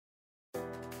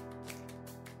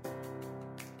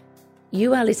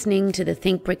You are listening to the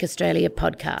Think Brick Australia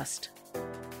podcast.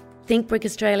 Think Brick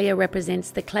Australia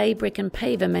represents the clay, brick and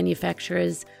paver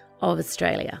manufacturers of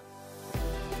Australia.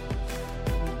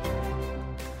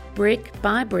 Brick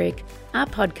by brick, our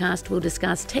podcast will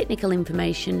discuss technical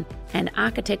information and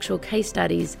architectural case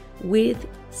studies with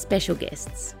special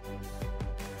guests.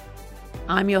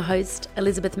 I'm your host,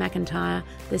 Elizabeth McIntyre,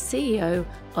 the CEO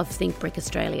of Think Brick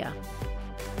Australia.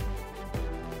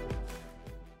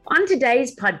 On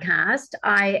today's podcast,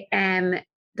 I am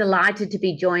delighted to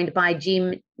be joined by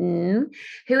Jim Ng,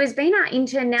 who has been our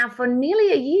intern now for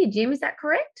nearly a year. Jim, is that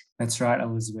correct? That's right,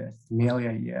 Elizabeth. Nearly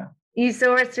a year. You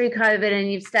saw us through COVID and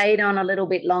you've stayed on a little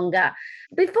bit longer.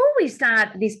 Before we start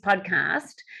this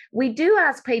podcast, we do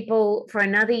ask people for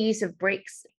another use of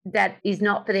bricks that is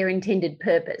not for their intended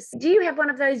purpose. Do you have one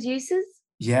of those uses?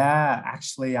 Yeah,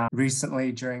 actually,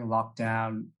 recently during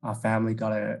lockdown, our family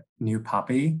got a new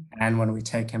puppy. And when we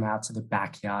take him out to the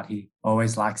backyard, he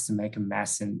always likes to make a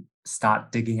mess and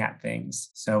start digging at things.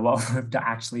 So what we've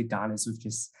actually done is we've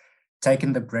just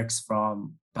taken the bricks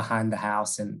from behind the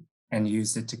house and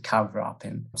used it to cover up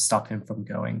and stop him from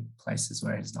going places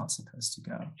where he's not supposed to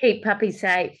go. Keep puppies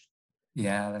safe.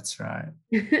 Yeah, that's right.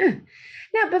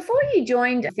 Now, before you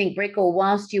joined Think Brick, or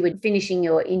whilst you were finishing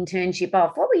your internship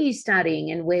off, what were you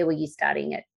studying and where were you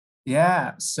studying it?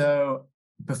 Yeah, so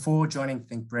before joining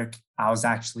Think Brick, I was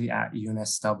actually at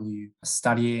UNSW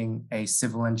studying a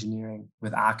civil engineering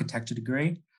with architecture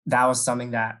degree. That was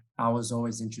something that I was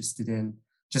always interested in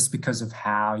just because of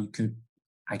how you could,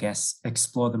 I guess,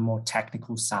 explore the more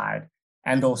technical side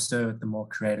and also the more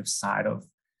creative side of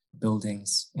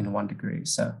buildings in one degree.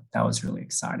 So that was really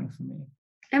exciting for me.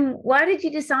 And why did you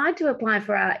decide to apply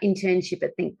for our internship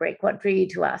at Think Brick? What drew you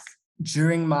to us?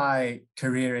 During my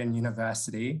career in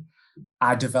university,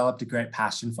 I developed a great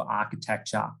passion for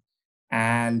architecture.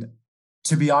 And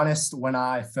to be honest, when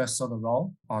I first saw the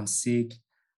role on Seek,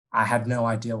 I had no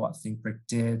idea what Think Brick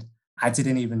did. I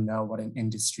didn't even know what an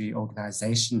industry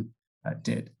organization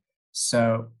did.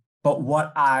 But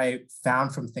what I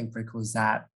found from Think Brick was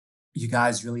that you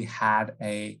guys really had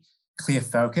a clear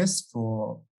focus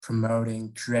for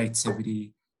promoting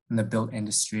creativity in the built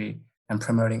industry and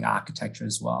promoting architecture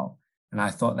as well. And I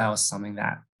thought that was something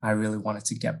that I really wanted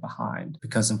to get behind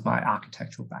because of my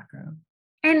architectural background.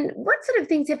 And what sort of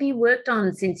things have you worked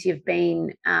on since you've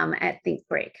been at Think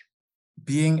Brick?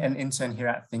 Being an intern here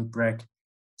at Think Brick,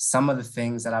 some of the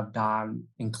things that I've done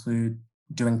include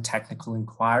doing technical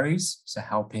inquiries, so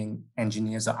helping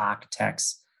engineers or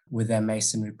architects with their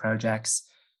masonry projects.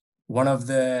 One of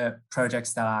the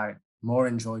projects that I more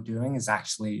enjoy doing is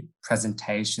actually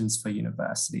presentations for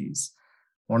universities.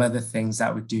 One of the things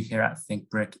that we do here at Think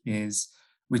Brick is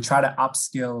we try to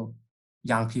upskill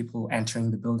young people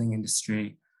entering the building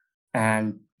industry,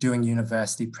 and doing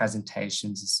university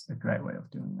presentations is a great way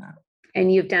of doing that.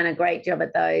 And you've done a great job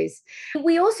at those.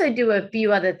 We also do a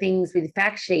few other things with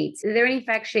fact sheets. Are there any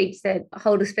fact sheets that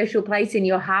hold a special place in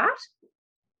your heart?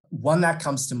 One that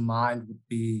comes to mind would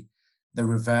be the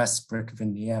reverse brick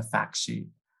veneer fact sheet.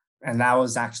 And that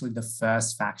was actually the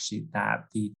first fact sheet that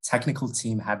the technical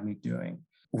team had me doing.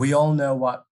 We all know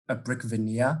what a brick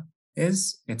veneer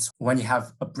is. It's when you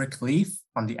have a brick leaf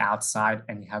on the outside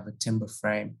and you have a timber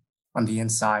frame on the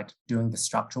inside doing the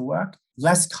structural work.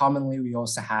 Less commonly, we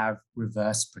also have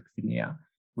reverse brick veneer,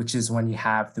 which is when you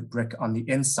have the brick on the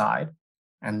inside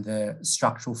and the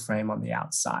structural frame on the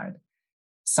outside.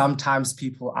 Sometimes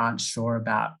people aren't sure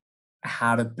about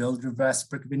how to build reverse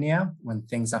brick veneer when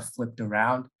things are flipped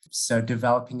around. So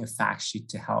developing a fact sheet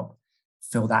to help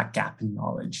fill that gap in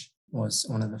knowledge was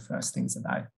one of the first things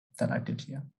that I did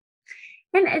here.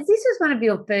 And as this was one of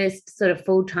your first sort of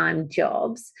full-time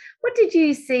jobs, what did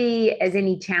you see as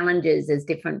any challenges as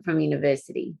different from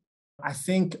university? I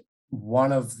think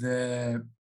one of the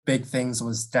big things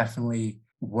was definitely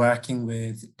working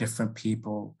with different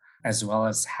people as well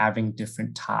as having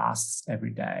different tasks every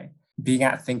day. Being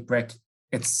at Think Brick,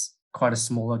 it's quite a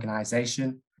small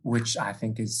organization, which I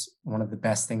think is one of the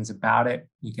best things about it.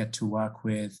 You get to work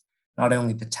with not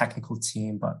only the technical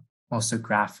team, but also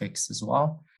graphics as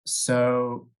well.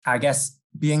 So I guess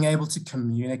being able to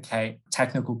communicate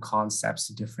technical concepts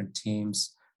to different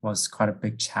teams was quite a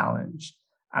big challenge.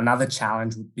 Another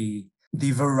challenge would be the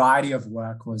variety of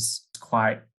work was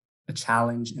quite a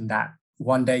challenge in that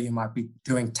one day you might be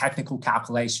doing technical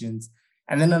calculations,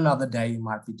 and then another day you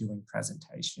might be doing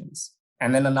presentations.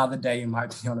 And then another day you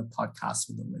might be on a podcast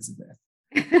with Elizabeth.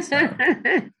 So,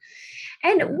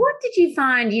 and what did you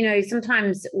find,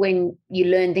 sometimes when you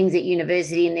learn things at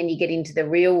university and then you get into the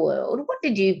real world, what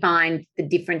did you find the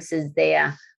differences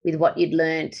there with what you'd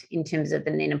learnt in terms of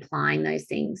and then applying those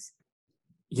things?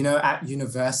 At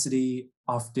university,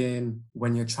 often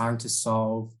when you're trying to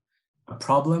solve a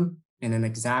problem in an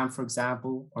exam, for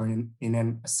example, or in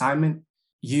an assignment,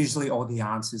 usually all the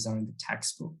answers are in the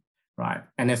textbook, right?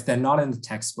 And if they're not in the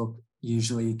textbook,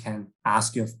 usually you can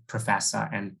ask your professor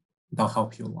and they'll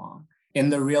help you along. In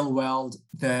the real world,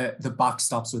 the buck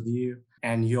stops with you,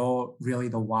 and you're really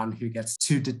the one who gets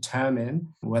to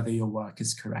determine whether your work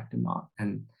is correct or not.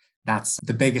 And that's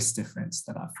the biggest difference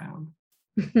that I've found.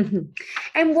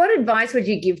 And what advice would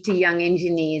you give to young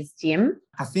engineers, Jim?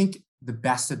 I think the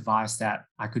best advice that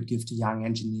I could give to young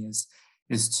engineers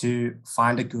is to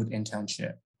find a good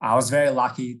internship. I was very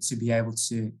lucky to be able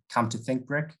to come to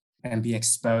ThinkBrick and be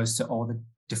exposed to all the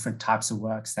different types of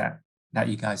works that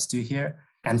you guys do here.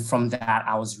 And from that,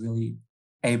 I was really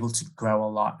able to grow a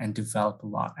lot and develop a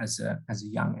lot as a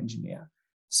young engineer.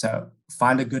 So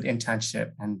find a good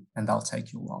internship and they'll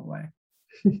take you a long way.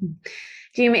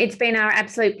 Jim, it's been our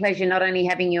absolute pleasure not only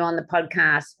having you on the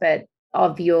podcast, but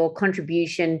of your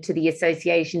contribution to the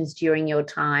associations during your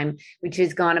time, which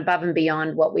has gone above and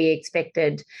beyond what we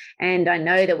expected. And I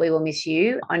know that we will miss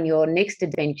you on your next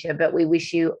adventure, but we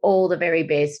wish you all the very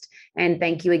best. And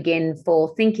thank you again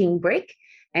for thinking Brick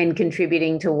and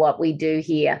contributing to what we do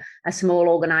here, a small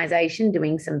organisation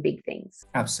doing some big things.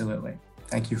 Absolutely.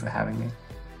 Thank you for having me.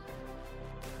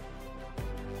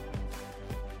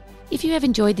 If you have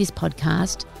enjoyed this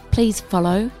podcast, please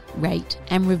follow, rate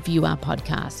and review our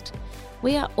podcast.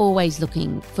 We are always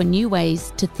looking for new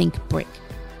ways to think Brick.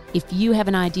 If you have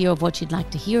an idea of what you'd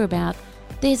like to hear about,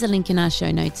 there's a link in our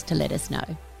show notes to let us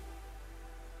know.